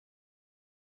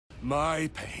My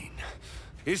pain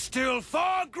is still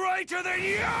far greater than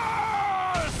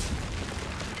yours!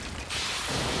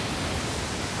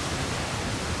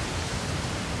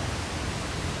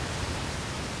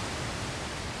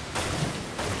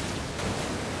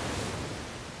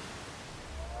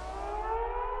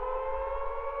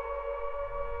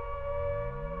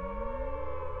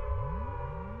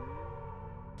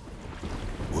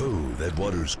 Whoa, that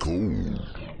water's cold.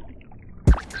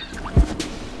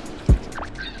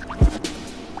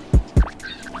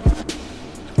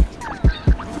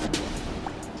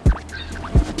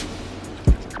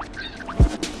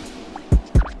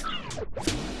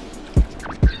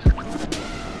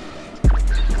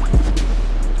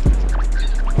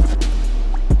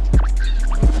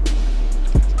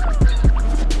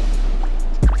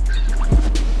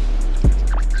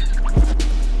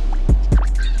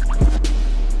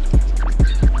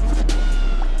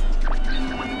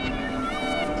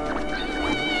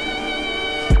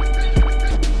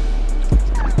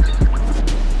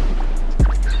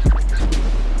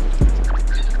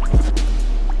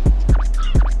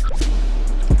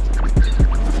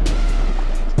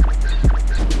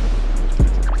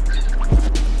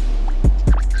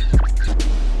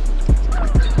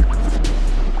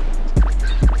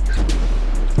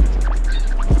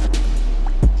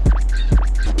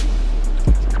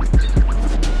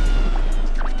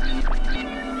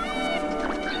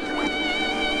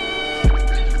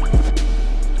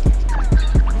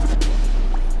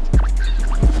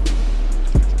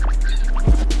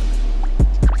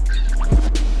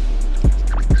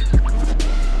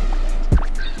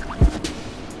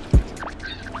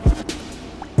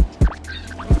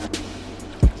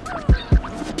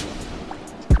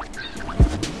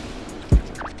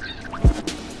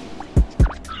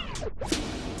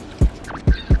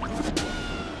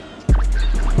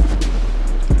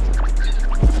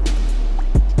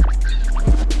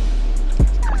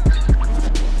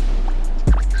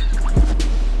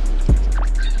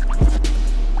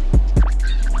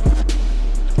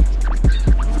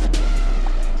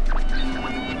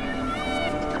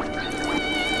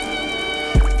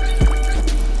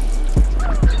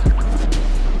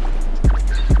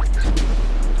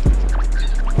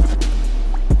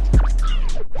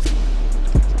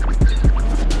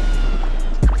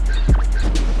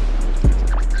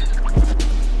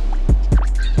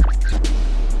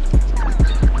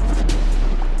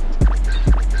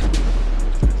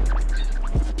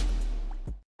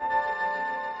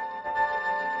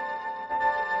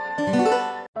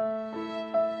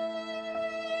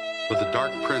 But the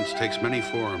Dark Prince takes many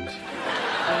forms.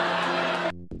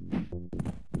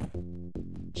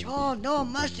 Show no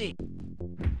mercy.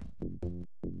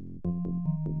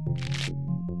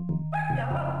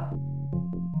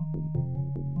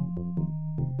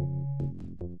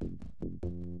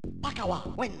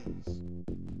 Pakawa wins.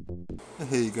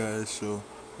 Hey guys, so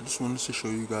I just wanted to show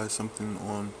you guys something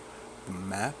on the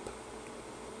map.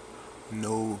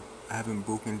 No, I haven't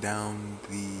broken down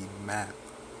the map,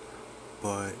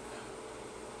 but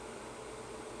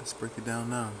let's break it down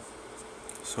now.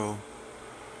 So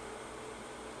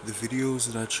the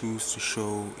videos that I choose to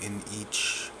show in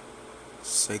each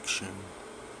section,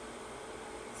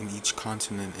 in each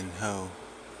continent in hell,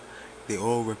 they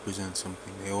all represent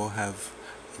something. They all have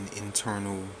an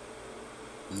internal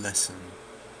lesson.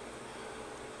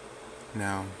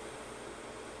 Now,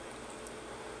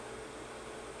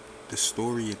 the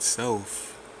story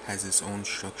itself has its own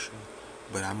structure,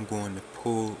 but I'm going to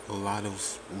pull a lot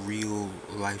of real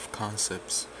life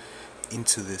concepts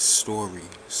into this story,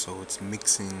 so it's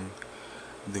mixing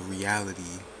the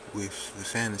reality with the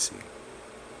fantasy.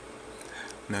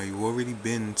 Now, you've already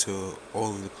been to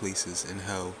all of the places in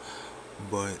hell,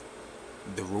 but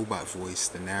the robot voice,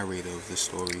 the narrator of the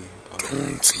story,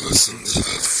 don't listen to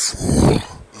that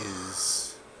fool.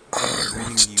 is I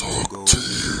want to you talk go to the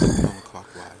you.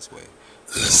 counterclockwise way.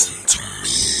 Listen to We're me.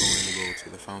 going to go to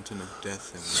the fountain of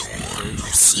death and The one who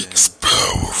first, seeks and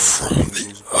power then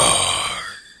from the eye.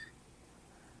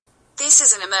 This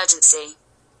is an emergency.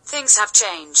 Things have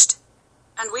changed.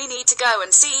 And we need to go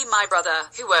and see my brother,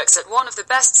 who works at one of the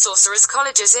best sorcerers'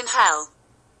 colleges in hell.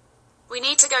 We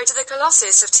need to go to the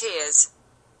Colossus of Tears.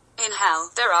 In hell,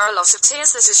 there are a lot of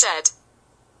tears that are shed.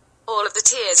 All of the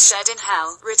tears shed in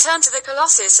hell return to the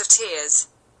Colossus of Tears.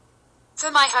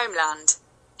 For my homeland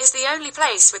is the only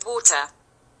place with water.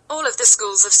 All of the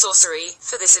schools of sorcery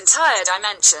for this entire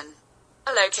dimension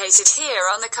are located here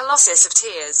on the Colossus of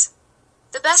Tears.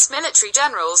 The best military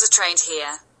generals are trained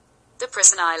here. The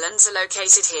prison islands are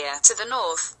located here to the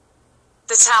north.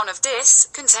 The town of Dis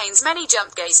contains many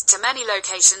jump gates to many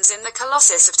locations in the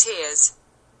Colossus of Tears.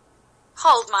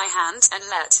 Hold my hand and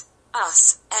let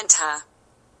Us, enter.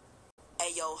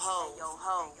 Hey yo ho,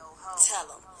 tell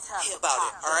him about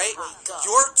it, alright?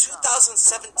 Your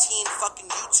 2017 fucking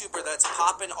YouTuber that's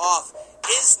popping off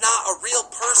is not a real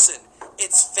person.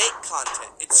 It's fake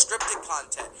content. It's scripted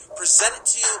content. Presented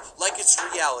to you like it's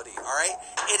reality, alright?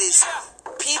 It is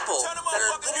people that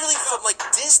are literally from like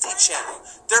Disney Channel.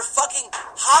 They're fucking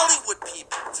Hollywood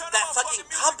people that fucking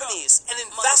companies and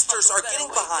investors are getting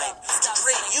behind to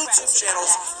create YouTube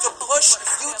channels to push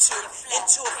YouTube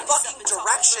into a fucking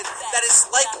direction that is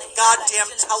like goddamn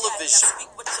television.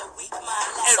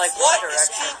 And Like what what is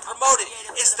being promoted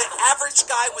is the average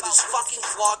guy with his fucking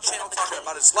vlog channel talking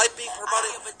about his life being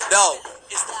promoted? No.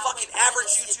 Is the fucking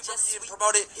average YouTuber being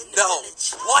promoted? No.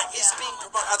 What is being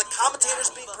promoted? Are the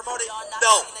commentators being promoted?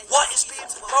 No. What is being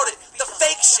promoted? The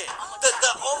fake shit. The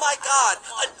oh my god,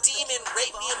 a demon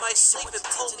raped me in my sleep and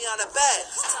pulled me on a bed.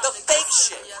 The fake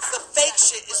shit. The fake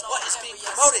shit is what is being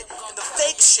promoted. And the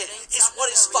fake shit is what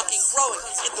is fucking growing.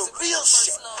 And the real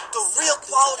shit, the real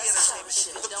quality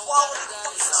entertainment, the quality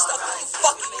fucking stuff that you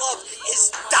fucking love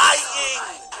is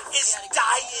dying. Is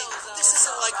dying. This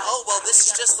isn't like, oh, well, this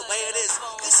is just the way it is.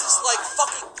 This is like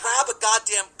fucking grab a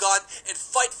goddamn gun and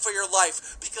fight for your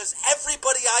life. Because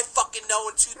everybody I fucking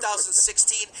know in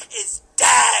 2016 is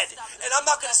dead. And I'm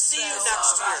not gonna see you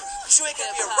next year. Because you ain't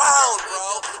gonna be around,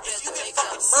 bro. If you get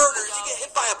fucking murdered, you get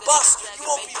hit by a bus, you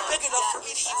won't be big enough for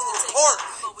me to even report.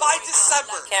 By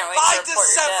December,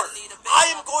 I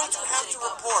am going to have to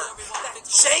report that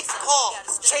Jake Paul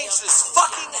changed his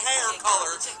fucking hair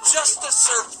color just to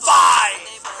survive.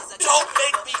 Don't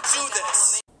make me do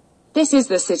this. This is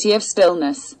the city of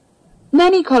stillness.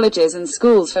 Many colleges and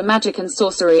schools for magic and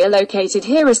sorcery are located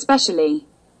here especially.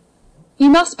 You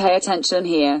must pay attention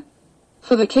here,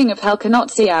 for the King of Hell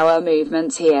cannot see our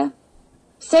movements here.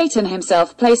 Satan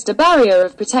himself placed a barrier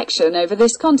of protection over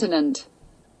this continent.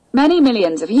 Many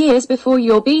millions of years before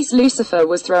your beast Lucifer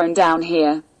was thrown down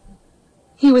here.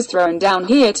 He was thrown down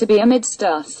here to be amidst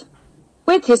us,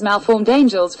 with his malformed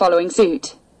angels following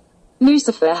suit.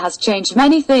 Lucifer has changed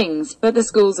many things, but the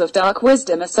schools of dark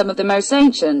wisdom are some of the most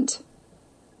ancient.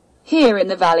 Here in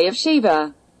the Valley of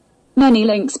Shiva, many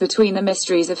links between the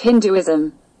mysteries of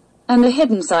Hinduism and the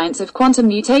hidden science of quantum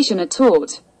mutation are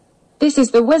taught. This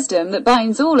is the wisdom that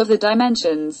binds all of the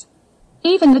dimensions,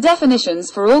 even the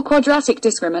definitions for all quadratic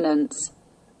discriminants.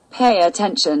 Pay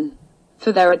attention,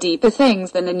 for there are deeper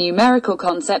things than the numerical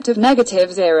concept of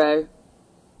 -0.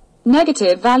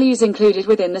 Negative values included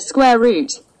within the square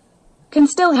root can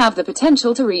still have the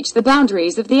potential to reach the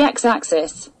boundaries of the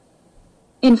x-axis.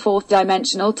 In fourth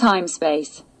dimensional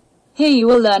time-space, here you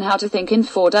will learn how to think in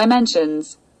 4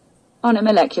 dimensions. On a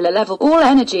molecular level, all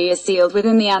energy is sealed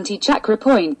within the anti-chakra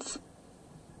points.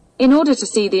 In order to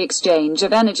see the exchange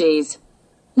of energies,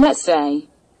 let's say,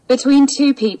 between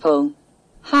 2 people,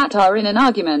 that are in an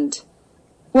argument,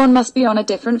 one must be on a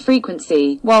different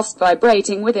frequency, whilst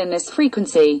vibrating within this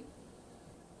frequency.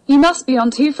 You must be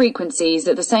on 2 frequencies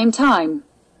at the same time.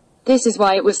 This is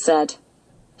why it was said,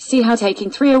 see how taking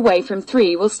 3 away from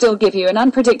 3 will still give you an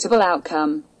unpredictable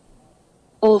outcome.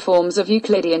 All forms of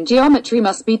Euclidean geometry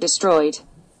must be destroyed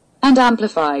and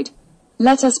amplified.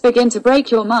 Let us begin to break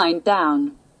your mind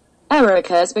down. Error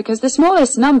occurs because the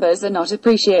smallest numbers are not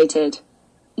appreciated.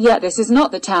 Yet this is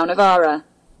not the town of Ara.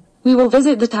 We will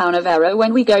visit the town of Error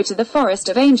when we go to the forest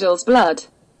of Angel's Blood.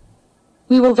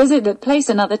 We will visit that place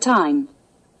another time.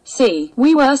 See,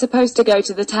 we were supposed to go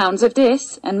to the towns of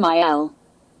Dis and Mael.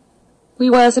 We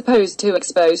were supposed to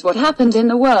expose what happened in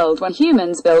the world when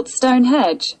humans built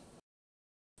Stonehenge.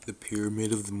 The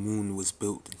Pyramid of the Moon was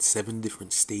built in 7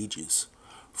 different stages,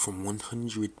 from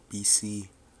 100 BC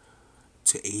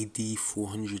to AD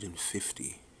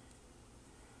 450.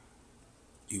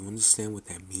 Do you understand what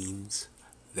that means?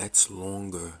 That's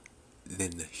longer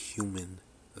than the human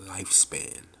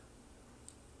lifespan.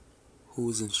 Who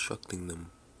is instructing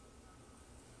them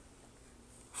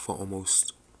for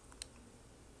almost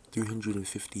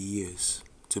 350 years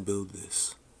to build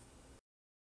this?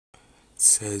 It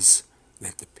says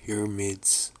that the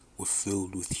pyramids were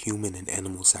filled with human and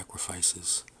animal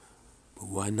sacrifices. But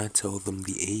why not tell them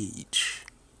the age?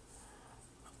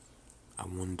 I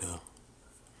wonder.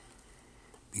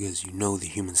 Because you know the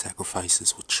human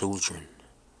sacrifices were children.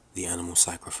 The animal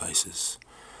sacrifices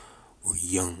were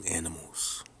young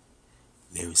animals.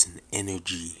 There is an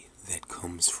energy that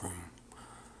comes from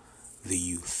the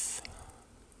youth.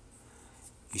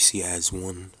 You see, as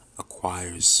one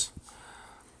acquires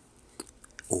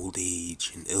old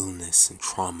age and illness and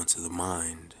trauma to the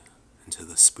mind and to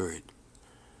the spirit,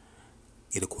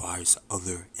 it acquires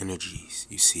other energies.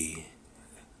 You see,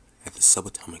 at the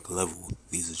subatomic level,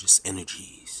 these are just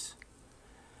energies.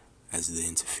 as they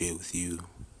interfere with you.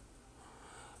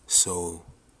 So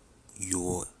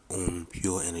your own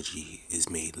pure energy is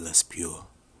made less pure.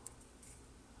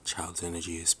 Child's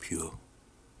energy is pure.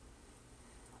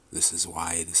 This is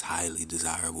why it is highly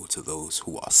desirable to those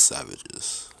who are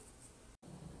savages.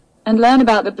 And learn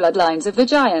about the bloodlines of the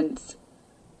giants.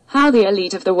 How the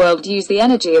elite of the world use the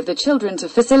energy of the children to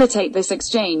facilitate this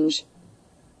exchange.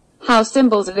 How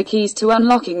symbols are the keys to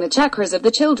unlocking the chakras of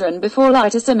the children before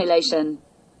light assimilation.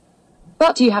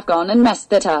 But you have gone and messed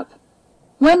that up.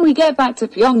 When we get back to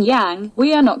Pyongyang,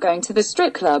 we are not going to the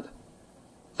strip club.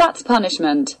 That's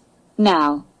punishment.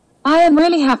 Now, I am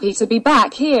really happy to be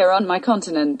back here on my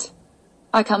continent.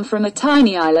 I come from a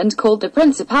tiny island called the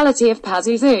Principality of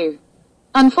Pazuzu.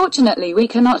 Unfortunately, we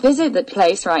cannot visit that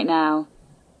place right now.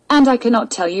 And I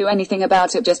cannot tell you anything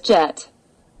about it just yet.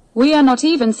 We are not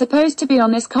even supposed to be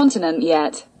on this continent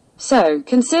yet. So,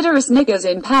 consider us niggas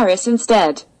in Paris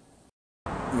instead.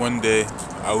 One day,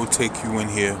 I will take you in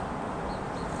here.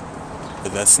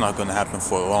 But that's not gonna happen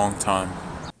for a long time.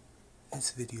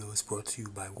 This video is brought to you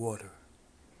by water.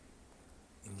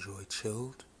 Enjoy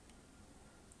chilled,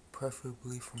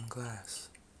 preferably from glass.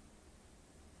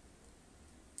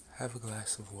 Have a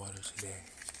glass of water today.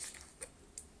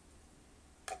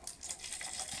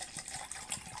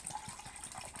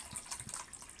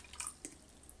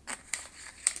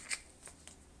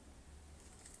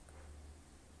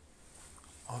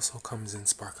 Also comes in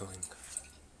sparkling.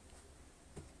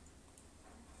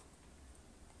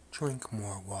 Drink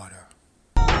more water.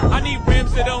 I need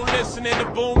rims that don't listen in the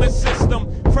booming system.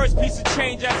 First piece of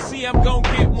change I see, I'm gon'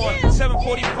 get one.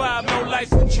 745, no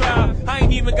license to drive. I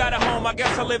ain't even got a home, I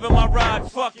guess I live in my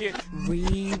ride. Fuck it.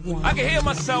 Rewind. I can hear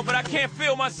myself, but I can't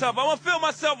feel myself. I wanna feel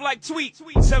myself like Tweet.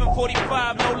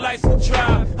 745, no license to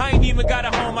drive. I ain't even got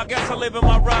a home, I guess I live in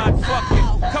my ride. Fuck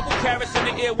it. Couple carrots in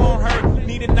the ear won't hurt.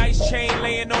 Need a nice chain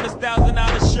laying on this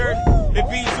 $1,000 shirt. If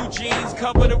Izu jeans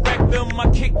cover the rectum, my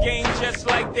kick game just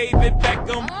like David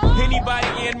Beckham.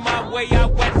 Anybody in my way, I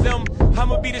wet them.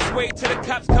 I'ma be this way till the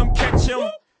cops come catch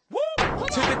him.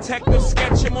 To detectives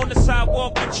sketch him on the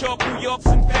sidewalk with chalk, New York's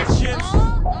infections.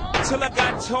 Till I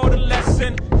got taught a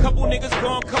lesson. Couple niggas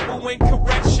gone, couple in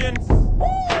correction.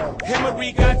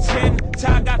 Hillary got 10,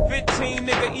 Ty got 15,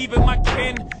 nigga even my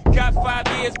kin. Got 5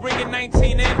 years, bringing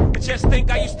 19 in. Just think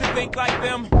I used to think like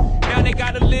them. Now they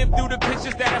gotta live through the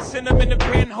pictures that I send them in the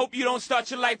pen. Hope you don't start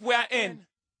your life where I end.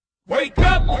 Wake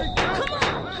up! Come on!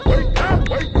 Wake up!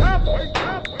 Wake up! Wake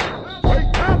up!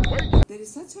 Wake up! Wake up! There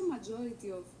is such a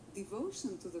majority of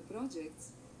devotion to the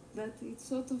projects that it's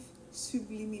sort of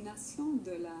sublimination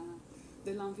de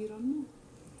l'environnement.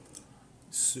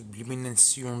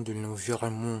 Sublimination de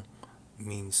l'environnement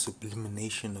means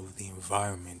sublimination of the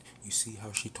environment. You see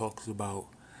how she talks about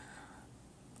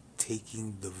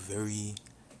taking the very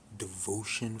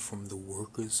devotion from the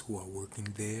workers who are working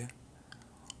there?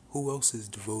 Who else is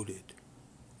devoted?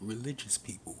 Religious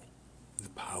people. The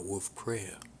power of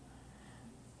prayer.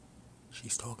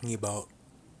 She's talking about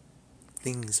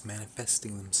things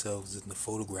manifesting themselves in the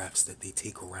photographs that they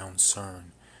take around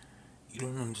CERN. You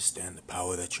don't understand the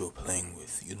power that you're playing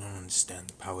with. You don't understand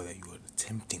the power that you are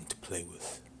attempting to play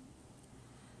with.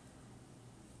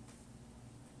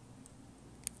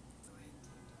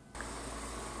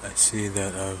 I see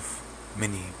that I've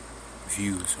many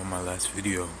views on my last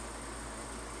video.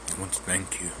 I want to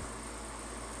thank you.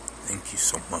 Thank you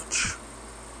so much.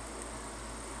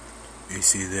 You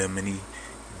see, there are many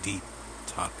deep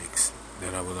topics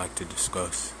that I would like to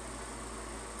discuss.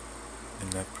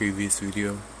 In that previous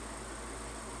video,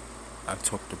 I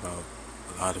talked about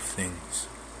a lot of things.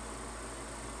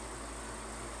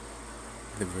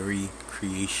 The very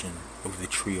creation of the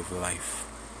tree of life,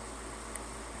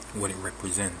 what it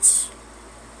represents,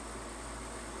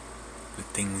 the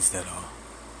things that are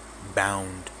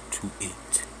bound to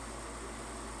it.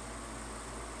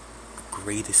 The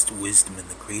greatest wisdom and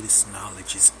the greatest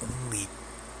knowledge is only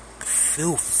the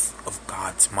filth of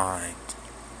God's mind.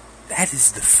 That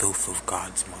is the filth of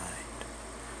God's mind.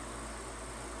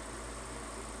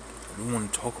 I don't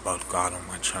want to talk about God on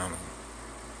my channel,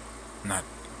 not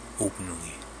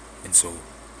openly and so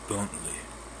bluntly,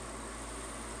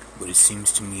 but it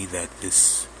seems to me that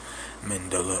this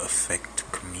Mandela effect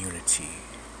community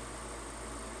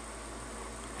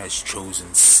has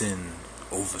chosen sin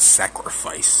over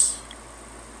sacrifice,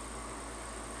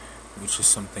 which is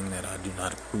something that I do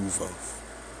not approve of.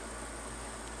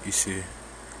 You see,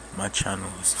 my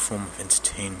channel is a form of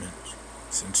entertainment.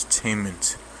 It's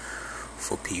entertainment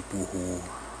for people who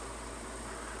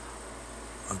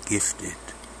are gifted,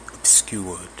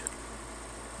 obscured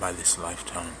by this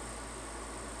lifetime.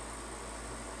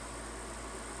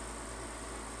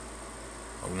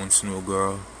 I once knew a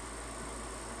girl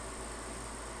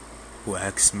who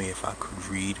asked me if I could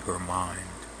read her mind.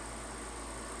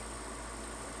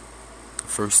 The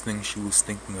first thing she was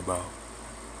thinking about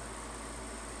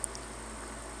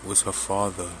was her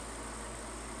father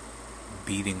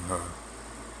beating her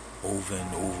over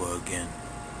and over again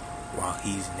while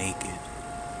he's naked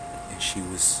and she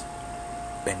was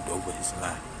bent over his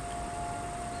lap.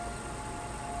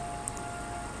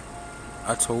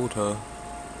 I told her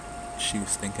she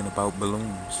was thinking about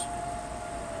balloons,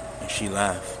 and she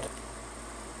laughed.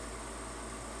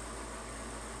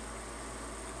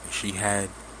 She had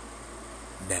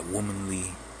that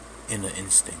womanly inner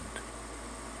instinct.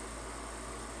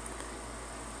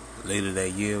 Later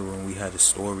that year, when we had a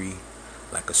story,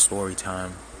 like a story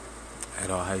time at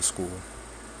our high school,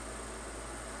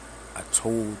 I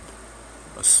told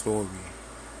a story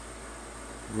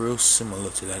real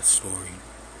similar to that story.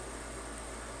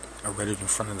 I read it in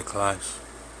front of the class.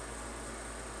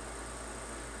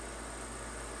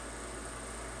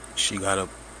 She got up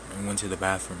and went to the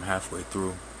bathroom halfway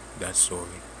through that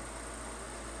story.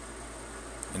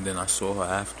 And then I saw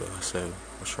her after. I said,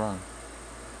 "What's wrong?"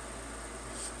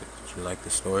 She said, "Did you like the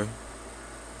story?"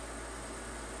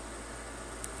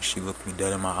 She looked me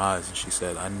dead in my eyes and she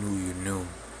said, I knew you knew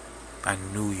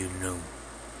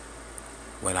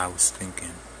what I was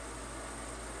thinking."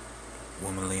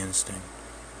 Womanly instinct.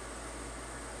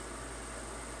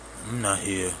 I'm not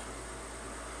here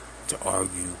to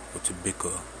argue or to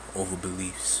bicker over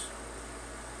beliefs.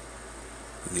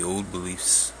 The old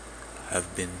beliefs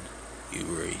have been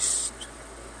erased.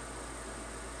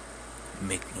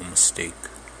 Make no mistake.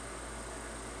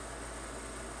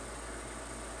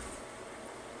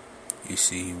 You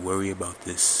see, you worry about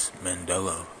this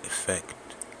Mandela effect,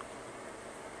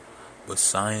 but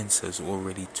science has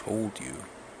already told you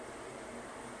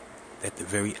that the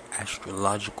very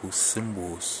astrological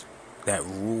symbols that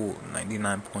rule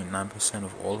 99.9%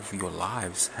 of all of your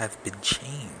lives have been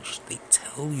changed. They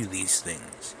tell you these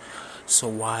things. So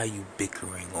why are you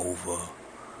bickering over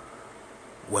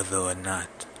whether or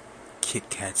not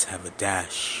Kit Kats have a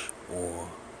dash,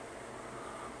 or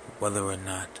whether or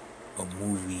not a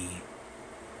movie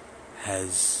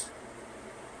has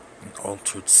an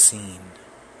altered scene,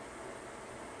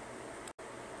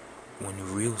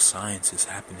 when real science is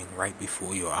happening right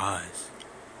before your eyes?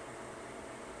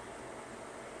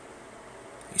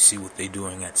 You see what they're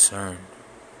doing at CERN.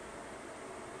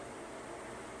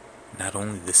 Not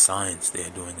only the science they're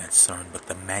doing at CERN, but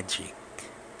the magic.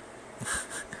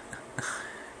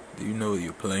 Do you know what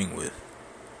you're playing with?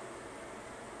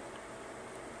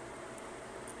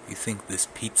 You think this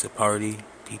pizza party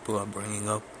people are bringing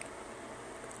up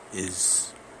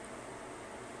is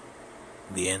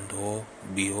the end all,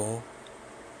 be all?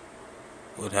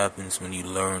 What happens when you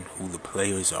learn who the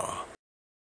players are?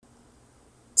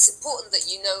 It's important that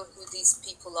you know who these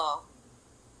people are,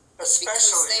 because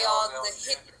they are the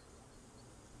hidden.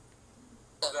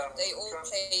 They all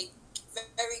play a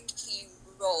very key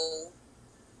role.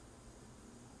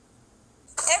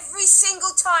 Every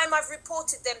single time I've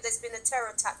reported them, there's been a terror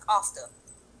attack after.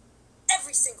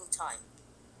 Every single time.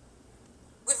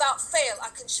 Without fail, I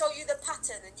can show you the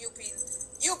pattern and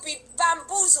you'll be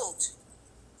bamboozled.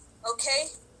 Okay?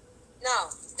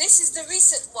 Now, this is the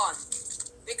recent one,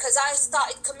 because I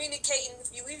started communicating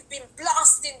with you. We've been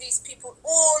blasting these people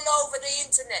all over the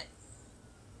internet.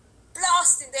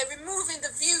 Blasting, they're removing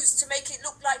the views to make it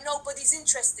look like nobody's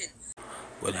interested.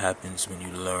 What happens when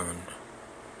you learn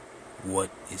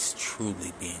what is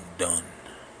truly being done?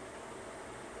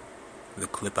 The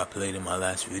clip I played in my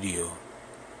last video,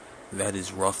 that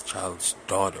is Rothschild's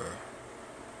daughter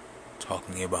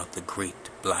talking about the great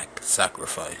black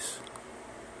sacrifice.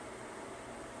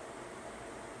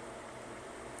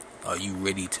 Are you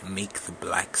ready to make the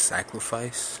black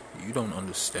sacrifice? You don't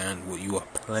understand what you are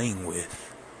playing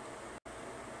with.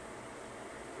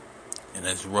 And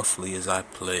as roughly as I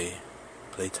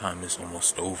playtime is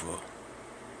almost over.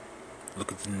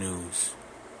 Look at the news.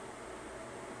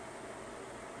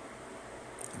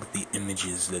 Look at the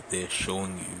images that they're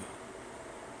showing you.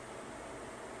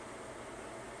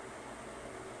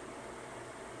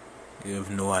 You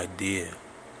have no idea.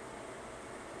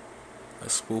 I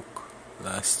spoke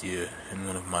last year in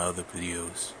one of my other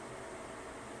videos.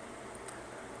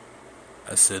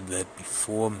 I said that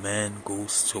before man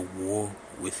goes to war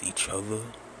with each other,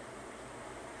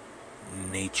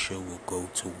 nature will go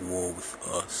to war with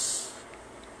us.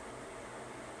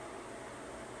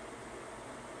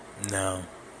 Now,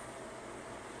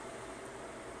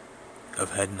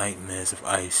 I've had nightmares of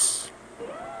ice.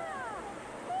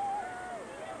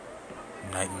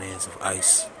 Nightmares of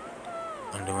ice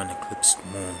under an eclipsed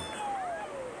moon.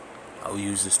 will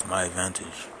use this to my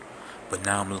advantage. But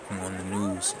now I'm looking on the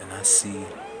news and I see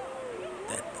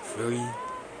that the very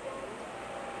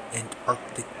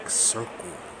Antarctic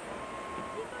Circle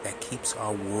that keeps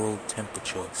our world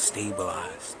temperature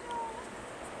stabilized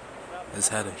has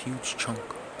had a huge chunk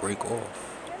break off.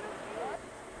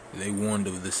 They warned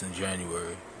of this in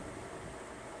January.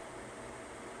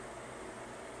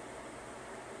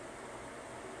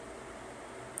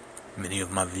 Many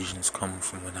of my visions come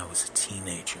from when I was a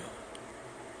teenager.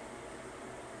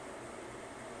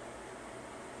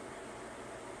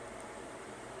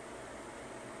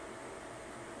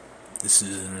 This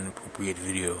is an inappropriate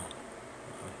video.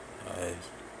 I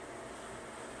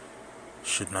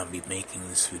should not be making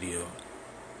this video.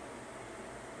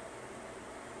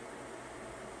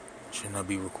 Should not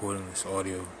be recording this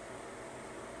audio.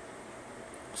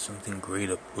 Something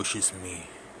greater pushes me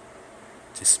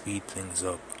to speed things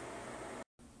up.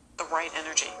 The right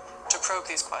energy to probe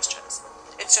these questions.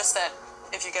 It's just that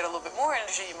if you get a little bit more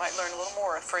energy, you might learn a little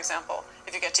more. For example,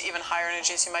 if you get to even higher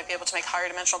energies, you might be able to make higher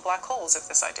dimensional black holes if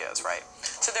this idea is right.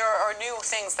 So there are new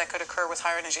things that could occur with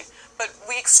higher energy. But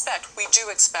we do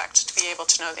expect to be able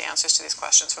to know the answers to these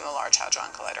questions from the Large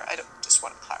Hadron Collider. I just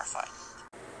want to clarify.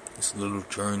 This little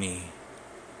journey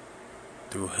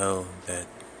through hell that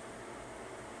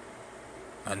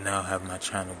I now have my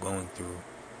channel going through,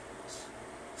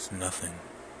 it's nothing.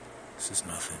 This is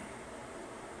nothing.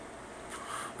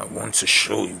 I want to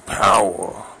show you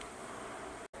power.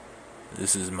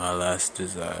 This is my last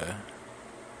desire.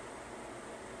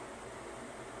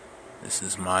 This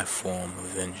is my form of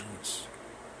vengeance.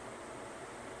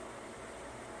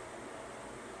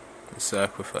 The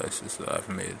sacrifices that I've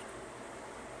made.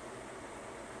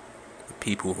 The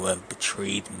people who have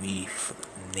betrayed me for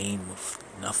the name of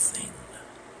nothing.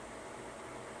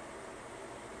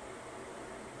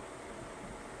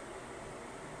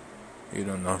 You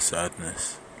don't know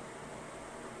sadness.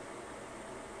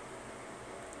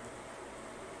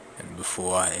 And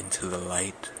before I enter the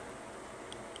light,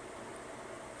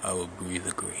 I will breathe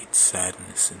a great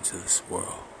sadness into this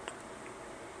world.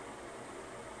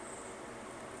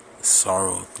 A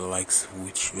sorrow the likes of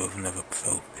which you have never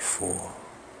felt before.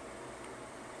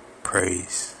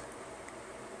 Praise,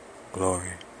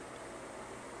 glory.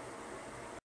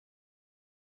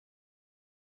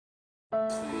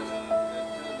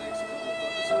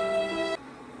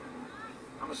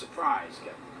 I'm a surprise,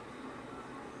 Captain.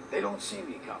 They don't see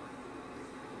me coming.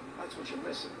 That's what you're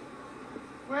missing.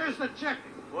 Where's the check?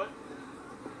 What?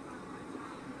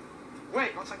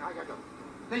 Wait, what's I got?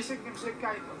 They say him say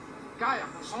Gaia. Gaia,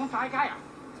 son tai Gaia.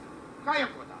 Gaia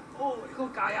过的. Oh, 呢個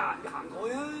Gaia 你行過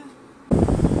啊?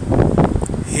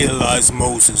 Here lies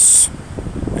Moses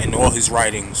and all his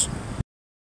writings.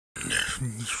 Das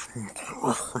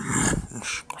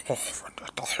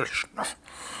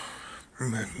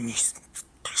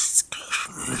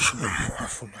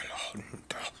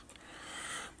nicht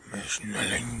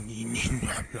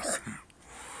mal das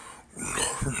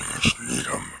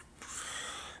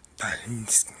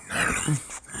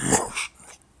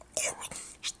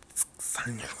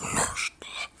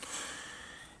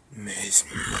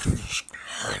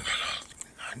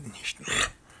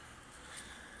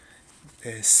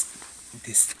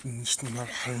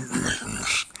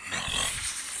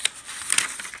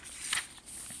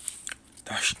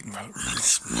mal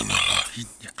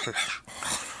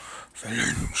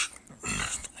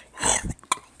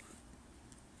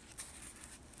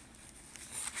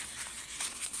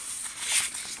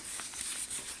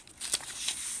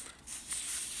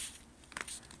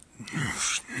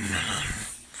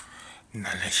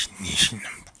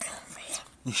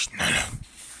nicht schneller.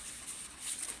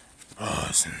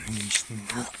 Das nicht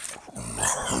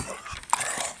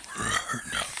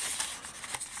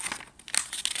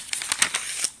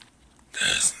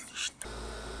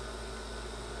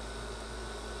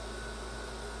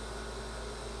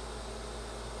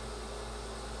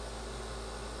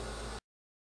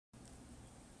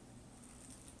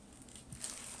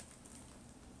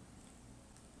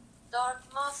Dark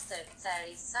Master, there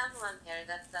is someone here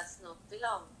that does not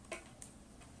belong.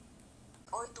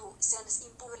 Or to sense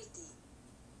impurity.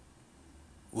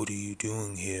 What are you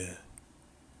doing here?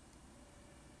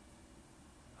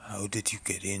 How did you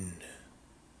get in?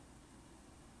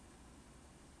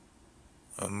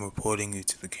 I'm reporting you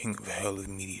to the King of Hell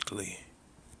immediately.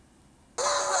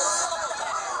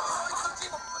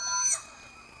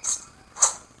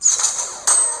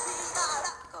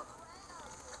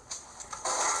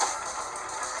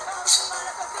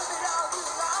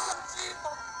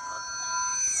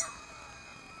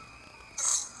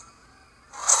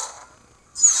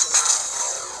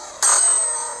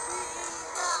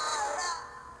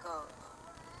 Go.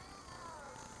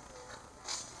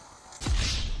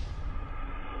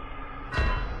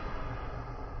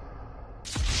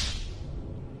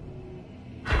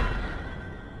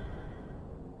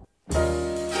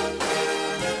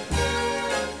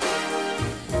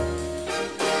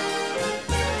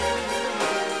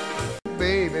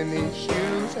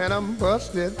 and I'm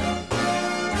busted.